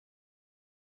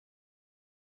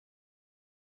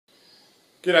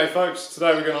G'day folks,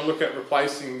 today we're going to look at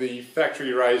replacing the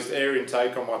factory raised air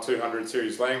intake on my 200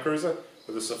 series Land Cruiser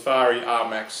with a Safari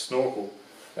armax Snorkel.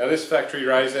 Now this factory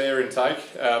raised air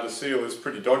intake, the seal is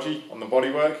pretty dodgy on the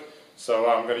bodywork, so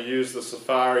I'm going to use the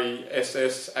Safari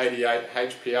SS88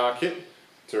 HPR kit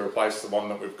to replace the one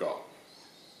that we've got.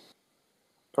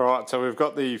 Alright, so we've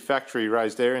got the factory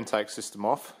raised air intake system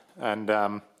off, and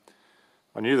I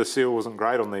knew the seal wasn't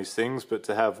great on these things, but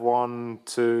to have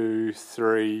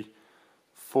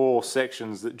 4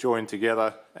 sections that join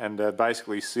together and are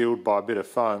basically sealed by a bit of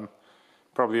foam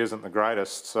probably isn't the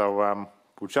greatest. So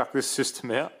we'll chuck this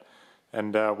system out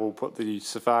and we'll put the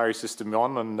Safari system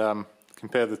on and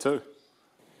compare the two.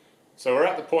 So we're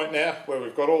at the point now where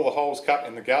we've got all the holes cut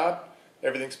in the guard,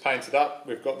 everything's painted up,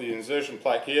 we've got the insertion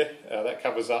plate here, that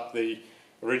covers up the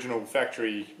original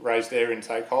factory raised air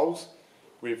intake holes.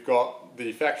 We've got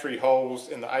the factory holes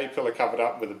in the A-pillar covered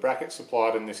up with a bracket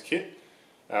supplied in this kit.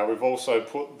 We've also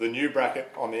put the new bracket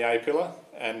on the A-pillar,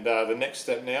 and the next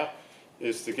step now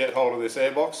is to get hold of this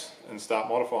airbox and start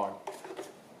modifying.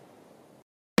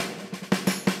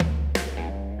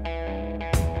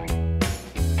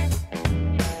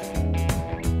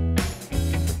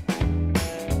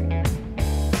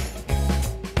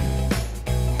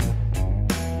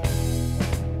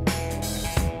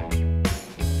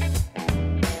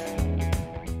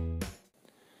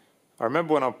 I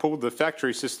remember when I pulled the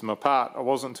factory system apart, I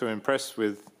wasn't too impressed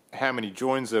with how many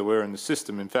joins there were in the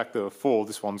system. In fact, there were 4,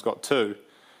 this one's got 2.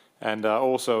 And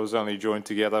also it was only joined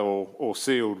together or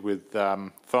sealed with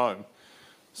foam.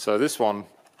 So this one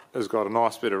has got a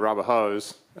nice bit of rubber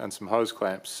hose and some hose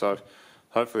clamps, so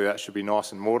hopefully that should be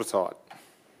nice and watertight.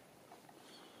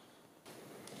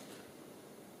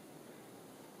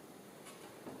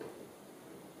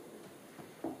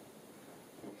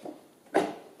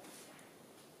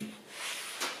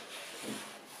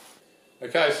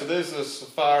 Okay, so there's the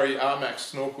Safari armax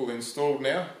Snorkel installed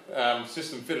now.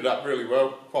 System fitted up really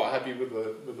well, quite happy with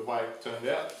the way it turned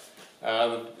out.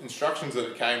 The instructions that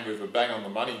it came with were bang on the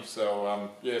money, so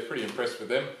yeah, pretty impressed with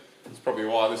them. That's probably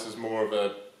why this is more of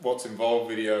a what's involved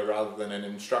video rather than an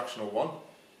instructional one.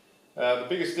 The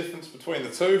biggest difference between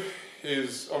the two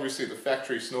is obviously the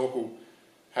factory Snorkel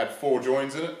had 4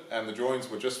 joins in it, and the joins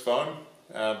were just foam,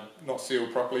 not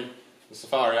sealed properly. The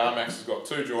Safari armax has got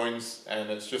 2 joins, and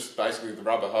it's just basically the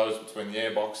rubber hose between the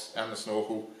airbox and the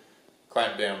Snorkel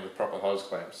clamped down with proper hose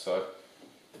clamps. So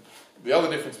the other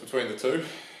difference between the two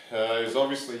is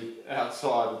obviously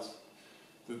outside.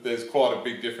 There's quite a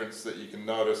big difference that you can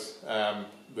notice.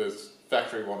 The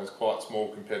factory one is quite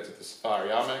small compared to the Safari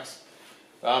armax.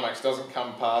 The armax doesn't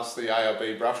come past the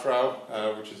ARB brush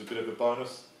rail, which is a bit of a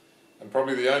bonus. And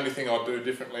probably the only thing I'd do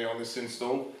differently on this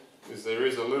install is there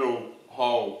is a little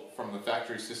hole from the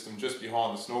factory system just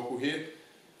behind the Snorkel here.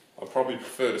 I'd probably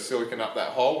prefer to silicone up that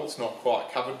hole. It's not quite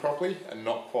covered properly and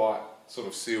not quite sort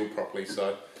of sealed properly,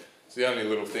 so it's the only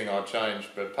little thing I'd change.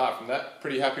 But apart from that,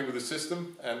 pretty happy with the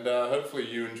system, and hopefully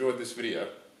you enjoyed this video.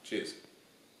 Cheers.